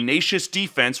a tenacious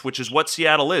defense, which is what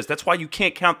Seattle is. That's why you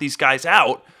can't count these guys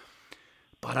out.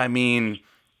 But I mean,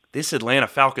 this Atlanta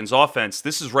Falcons offense,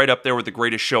 this is right up there with the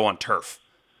greatest show on turf.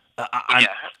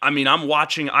 I'm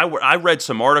watching. I read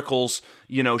some articles,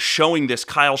 showing this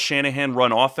Kyle Shanahan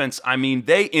run offense. I mean,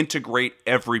 they integrate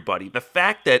everybody. The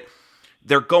fact that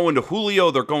they're going to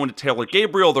Julio, they're going to Taylor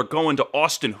Gabriel, they're going to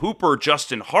Austin Hooper,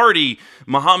 Justin Hardy,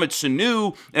 Mohamed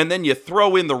Sanu, and then you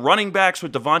throw in the running backs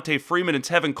with Devontae Freeman and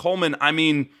Tevin Coleman. I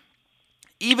mean,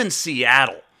 even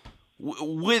Seattle,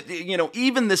 with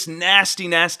even this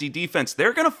nasty defense,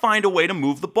 they're going to find a way to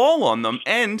move the ball on them.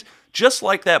 And just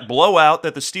like that blowout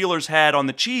that the Steelers had on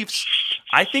the Chiefs,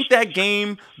 I think that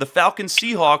game, the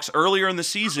Falcons-Seahawks earlier in the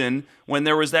season, when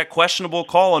there was that questionable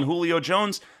call on Julio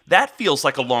Jones, that feels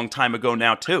like a long time ago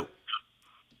now too.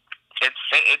 It's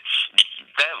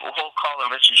that whole call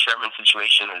and Richard Sherman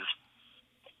situation is,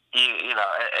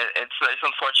 it's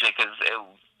unfortunate because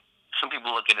some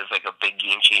people look at it as like a big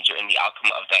game changer in the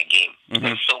outcome of that game.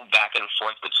 It's so back and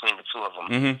forth between the two of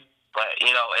them. But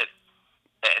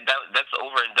that's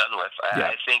over and done with.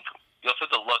 I think you also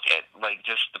have to look at like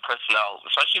just the personnel,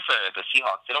 especially for the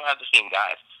Seahawks. They don't have the same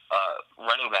guys.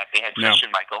 Running back, they had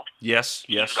Christian Michael. Yes.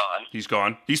 He's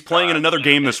gone. He's playing in another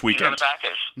game this weekend.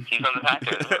 He's on the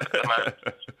Packers.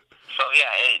 So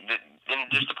yeah,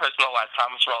 and just the personnel wise,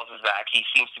 Thomas Rawls is back. He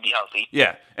seems to be healthy.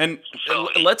 Yeah, and so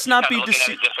let's not be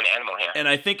deceived. Different animal here. And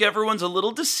I think everyone's a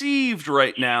little deceived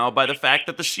right now by the fact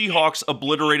that the Seahawks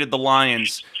obliterated the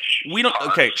Lions.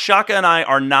 Shaka and I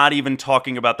are not even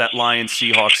talking about that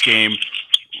Lions-Seahawks game.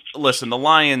 Listen, the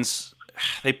Lions,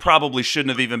 they probably shouldn't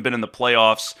have even been in the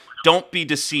playoffs. Don't be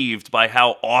deceived by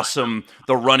how awesome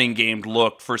the running game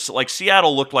looked.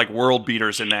 Seattle looked like world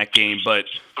beaters in that game, but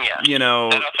that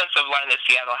offensive line that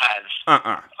Seattle has,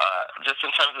 just in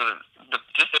terms of the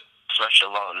rush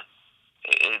alone,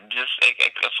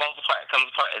 it falls apart. It comes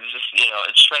apart. It's just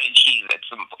it's shredded cheese.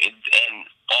 And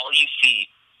all you see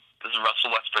is Russell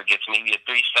Westbrook gets maybe a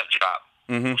 3-step drop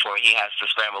before he has to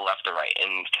scramble left or right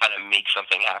and kind of make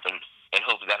something happen and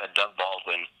hope that a Doug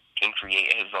Baldwin can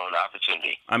create his own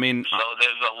opportunity. I mean, so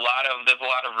there's a lot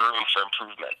of room for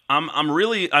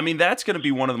improvement. That's going to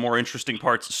be one of the more interesting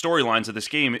storylines of this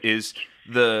game is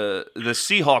the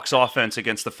Seahawks offense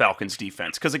against the Falcons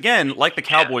defense. Because again, like the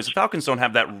Cowboys, the Falcons do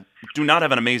not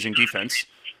have an amazing defense.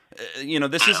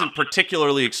 This isn't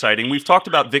particularly exciting. We've talked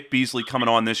about Vic Beasley coming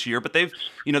on this year, but they've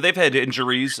had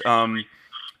injuries.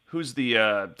 Who's the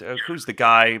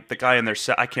guy? The guy in their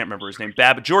set? I can't remember his name.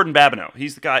 Jordan Babineau.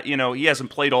 He's the guy. He hasn't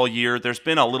played all year. There's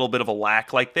been a little bit of a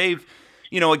lack. Like they've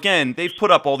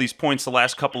put up all these points the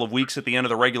last couple of weeks at the end of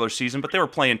the regular season, but they were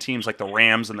playing teams like the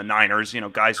Rams and the Niners.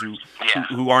 Guys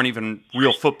who aren't even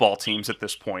real football teams at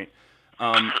this point.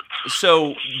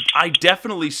 So I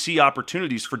definitely see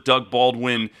opportunities for Doug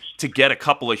Baldwin to get a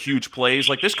couple of huge plays.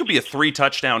 Like this could be a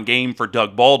 3-touchdown game for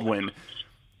Doug Baldwin.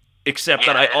 Except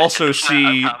that I also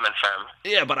see,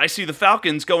 Yeah, but I see the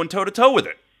Falcons going toe-to-toe with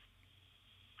it.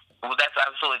 Well, that's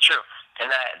absolutely true. And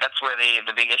that's where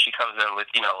the big issue comes in with,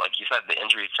 like you said, the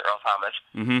injuries to Earl Thomas.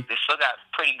 Mm-hmm. They still got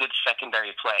pretty good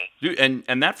secondary play. Dude,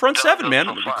 and that front seven,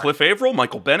 man, Cliff Averill,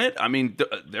 Michael Bennett, I mean,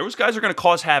 those guys are going to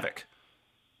cause havoc.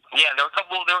 Yeah, there were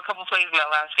a couple plays in that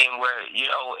last game where,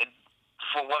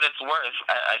 for what it's worth,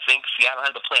 I think Seattle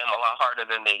had to play them a lot harder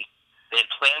than they had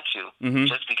planned to,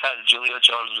 just because Julio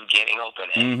Jones was getting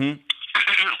open. And,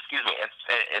 excuse me,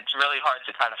 it's really hard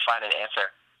to kind of find an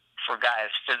answer for guys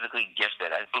physically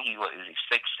gifted. I think is he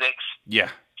 6'6"?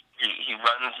 Yeah. He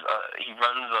runs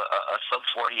a sub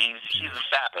 40. He's a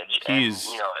savage. He's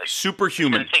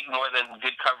superhuman. It's going to take more than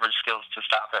good coverage skills to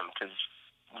stop him, because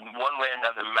one way or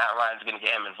another, Matt Ryan's going to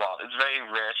get him involved. It's very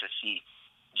rare to see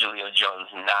Julio Jones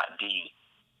not be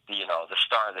the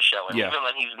star of the show. And even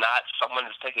when he's not, someone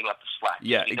is picking up the slack.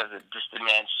 Yeah. Because it just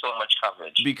demands so much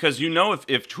coverage. Because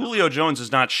if Julio Jones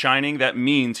is not shining, that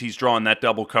means he's drawing that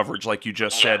double coverage like you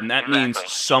just said, and that means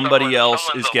somebody else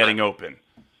is getting open.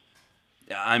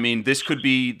 I mean, this could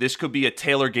be a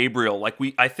Taylor Gabriel. I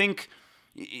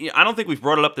don't think we've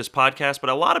brought it up this podcast, but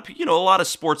a lot of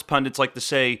sports pundits like to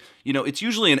say, it's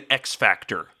usually an X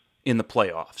factor in the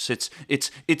playoffs. It's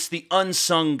the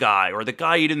unsung guy or the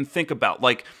guy you didn't think about.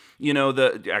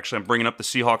 Actually, I'm bringing up the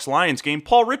Seahawks-Lions game.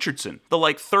 Paul Richardson, the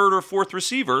third or fourth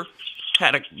receiver,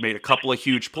 made a couple of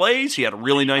huge plays. He had a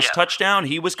really nice touchdown.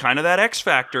 He was kind of that X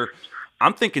factor.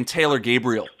 I'm thinking Taylor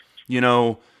Gabriel.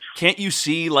 Can't you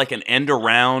see an end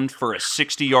around for a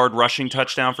 60-yard rushing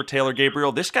touchdown for Taylor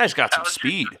Gabriel? This guy's got some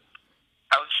speed.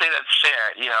 I would say that's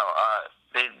fair.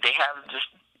 They have just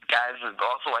guys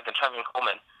also like a Tevin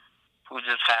Coleman who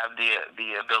just have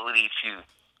the ability to,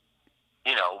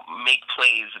 make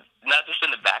plays, not just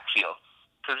in the backfield.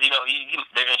 Because,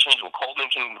 they're going to change. Well, Coleman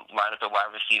can line up a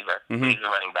wide receiver, he's a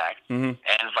running back, and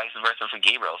vice versa for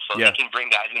Gabriel. So they can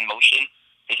bring guys in motion.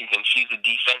 They can confuse the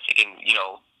defense. They can,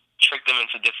 trick them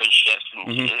into different shifts. And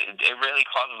it really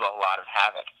causes a lot of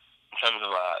havoc in terms of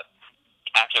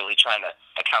accurately trying to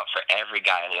account for every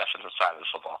guy on the offensive side of the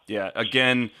football. Yeah,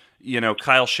 again,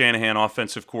 Kyle Shanahan,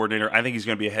 offensive coordinator. I think he's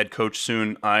going to be a head coach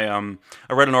soon. I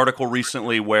read an article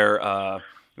recently where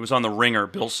it was on the Ringer,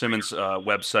 Bill Simmons'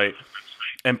 website,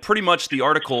 and pretty much the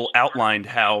article outlined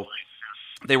how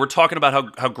they were talking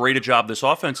about how great a job this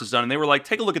offense has done, and they were like,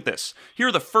 take a look at this. Here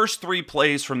are the first 3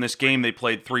 plays from this game they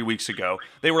played 3 weeks ago.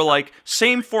 They were like,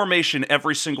 same formation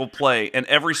every single play, and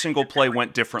every single play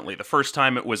went differently. The first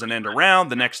time it was an end around,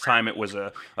 the next time it was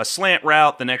a slant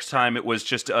route, the next time it was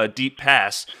just a deep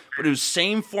pass, but it was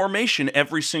same formation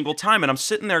every single time, and I'm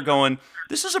sitting there going,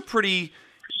 there's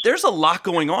a lot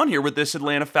going on here with this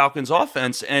Atlanta Falcons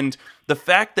offense, and the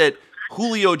fact that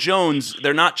Julio Jones,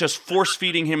 they're not just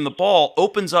force-feeding him the ball,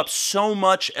 opens up so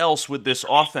much else with this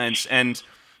offense. And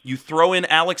you throw in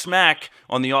Alex Mack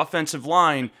on the offensive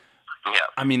line.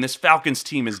 I mean, this Falcons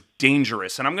team is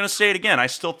dangerous. And I'm going to say it again. I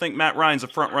still think Matt Ryan's a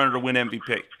front-runner to win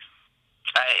MVP. I'm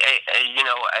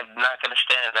not going to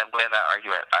stand by that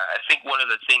argument. I think one of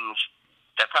the things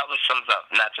that probably sums up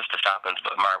not just the Falcons,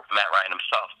 but Matt Ryan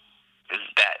himself, is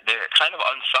that they're kind of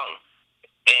unsung.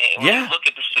 And when you look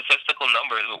at the statistical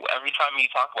numbers, every time you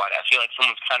talk about it, I feel like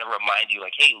someone's kind of remind you,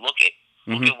 hey, look at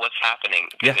what's happening.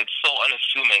 Because it's so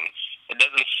unassuming. It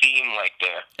doesn't seem like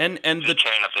they're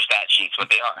tearing up the stat sheets,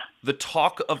 but they are. The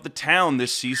talk of the town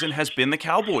this season has been the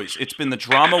Cowboys. It's been the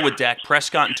drama with Dak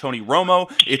Prescott and Tony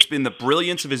Romo. It's been the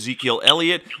brilliance of Ezekiel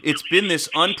Elliott. It's been this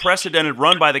unprecedented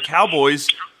run by the Cowboys.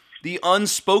 The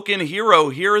unspoken hero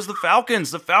here is the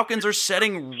Falcons. The Falcons are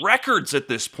setting records at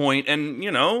this point, and,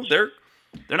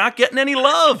 they're not getting any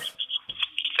love.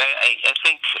 I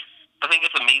think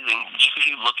it's amazing. Just if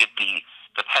you look at the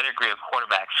pedigree of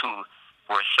quarterbacks who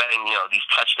were setting these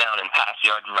touchdown and pass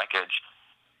yard records,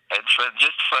 and for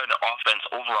the offense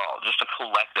overall, just a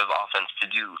collective offense to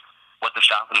do what the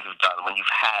Falcons have done when you've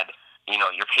had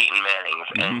your Peyton Mannings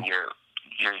and your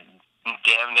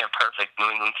damn near perfect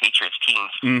New England Patriots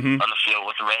teams on the field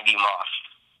with Randy Moss,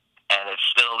 and it's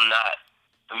still not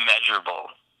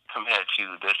measurable compared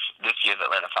to this year's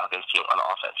Atlanta Falcons team on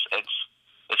offense.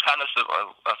 It's kind of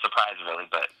a surprise,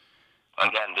 really, but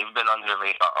again, they've been under the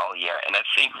radar all year, and I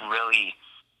think really,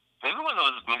 maybe when it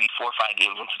was 4 or 5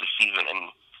 games into the season,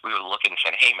 and we were looking and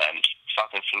said, hey man,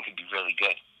 Falcons team could be really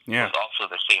good. Yeah. It was also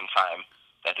the same time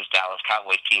that this Dallas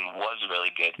Cowboys team was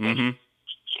really good.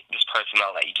 This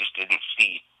personnel that you just didn't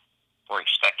see or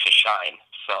expect to shine.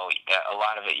 So a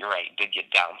lot of it, you're right, did get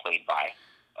downplayed by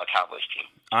a Cowboys team.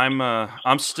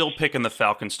 I'm still picking the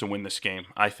Falcons to win this game.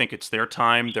 I think it's their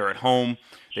time. They're at home.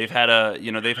 They had a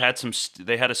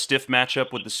stiff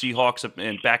matchup with the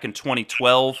Seahawks back in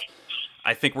 2012.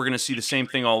 I think we're going to see the same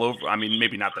thing all over. I mean,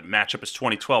 maybe not the matchup as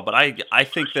 2012, but I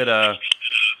think that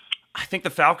I think the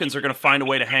Falcons are going to find a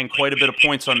way to hang quite a bit of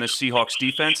points on this Seahawks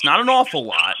defense. Not an awful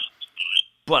lot,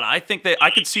 but I think that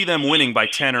I could see them winning by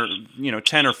 10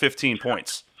 or 15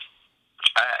 points.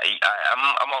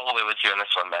 I'm all the way with you on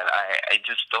this one, man. I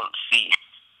just don't see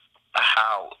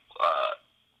how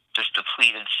this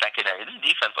depleted secondary, this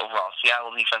defense overall,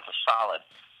 Seattle defense is solid,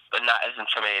 but not as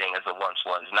intimidating as it once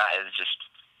was, not as just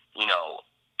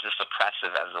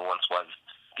oppressive as it once was,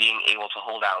 being able to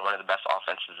hold down one of the best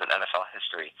offenses in NFL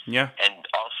history. Yeah. And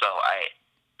also, I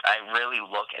really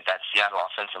look at that Seattle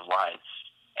offensive line,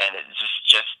 and it's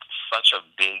just such a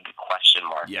big question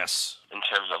mark. Yes. In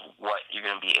terms of what you're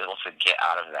going to be able to get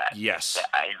out of that. Yes. That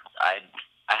I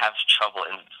have trouble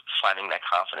in finding that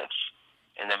confidence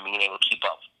and then being able to keep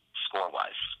up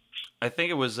score-wise. I think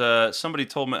it was somebody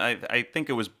told me. I think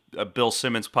it was a Bill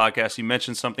Simmons podcast. He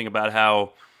mentioned something about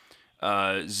how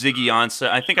Ziggy Ansah.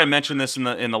 I think I mentioned this in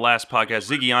the last podcast.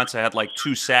 Ziggy Ansah had like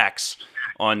 2 sacks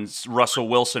on Russell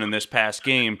Wilson in this past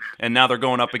game, and now they're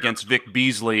going up against Vic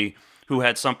Beasley, who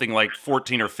had something like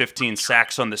 14 or 15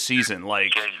 sacks on the season.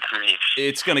 Like, good grief,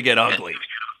 it's going to get ugly.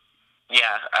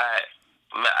 Yeah,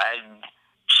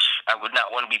 I would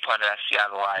not want to be part of that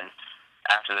Seattle line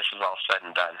after this is all said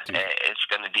and done. Dude. It's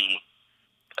going to be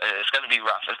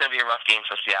rough. It's going to be a rough game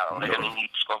for Seattle. They're going to need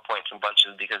to score points in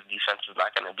bunches because defense is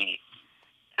not going to be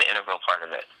the integral part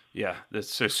of it. Yeah,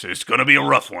 it's going to be a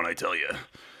rough one, I tell you.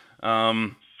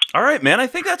 All right, man, I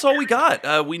think that's all we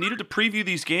got. We needed to preview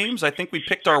these games. I think we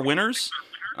picked our winners.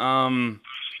 Now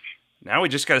we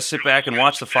just got to sit back and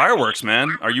watch the fireworks,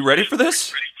 man. Are you ready for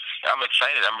this? I'm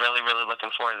excited. I'm really, really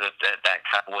looking forward to that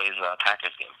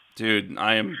Cowboys-Packers game. Dude,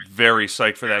 I am very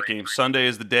psyched for that game. Sunday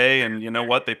is the day, and you know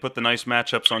what? They put the nice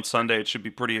matchups on Sunday. It should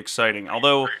be pretty exciting.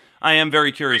 Although, I am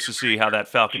very curious to see how that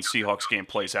Falcons-Seahawks game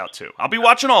plays out, too. I'll be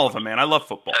watching all of them, man. I love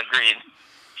football. Agreed.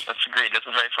 That's agreed. This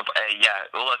is very football. Yeah,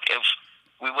 look, if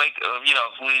we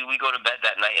if we go to bed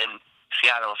that night and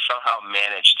Seattle somehow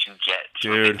managed to get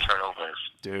some big turnovers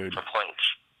for points,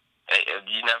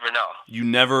 you never know. You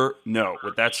never know.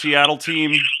 With that Seattle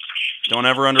team, don't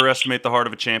ever underestimate the heart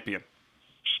of a champion.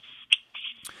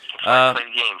 Play the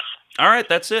games. All right,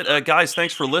 that's it. Guys,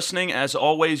 thanks for listening. As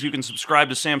always, you can subscribe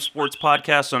to Sam Sports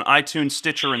Podcast on iTunes,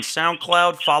 Stitcher, and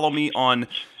SoundCloud. Follow me on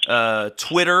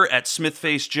Twitter at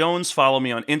SmithFaceJones. Follow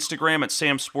me on Instagram at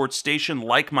Sam Sports Station.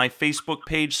 Like my Facebook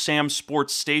page, Sam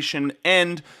Sports Station.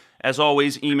 And as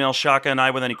always, email Shaka and I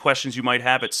with any questions you might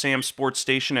have at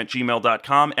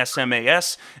samsportstation@gmail.com,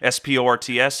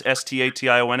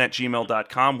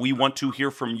 SMASSPORTSSTATION@gmail.com. We want to hear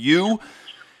from you.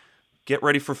 Get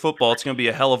ready for football. It's going to be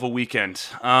a hell of a weekend.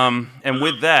 And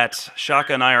with that,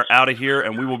 Shaka and I are out of here,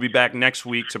 and we will be back next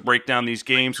week to break down these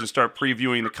games and start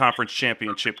previewing the conference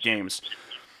championship games.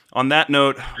 On that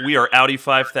note, we are Audi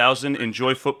 5000.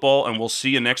 Enjoy football, and we'll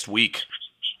see you next week.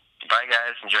 Bye,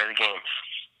 guys. Enjoy the games.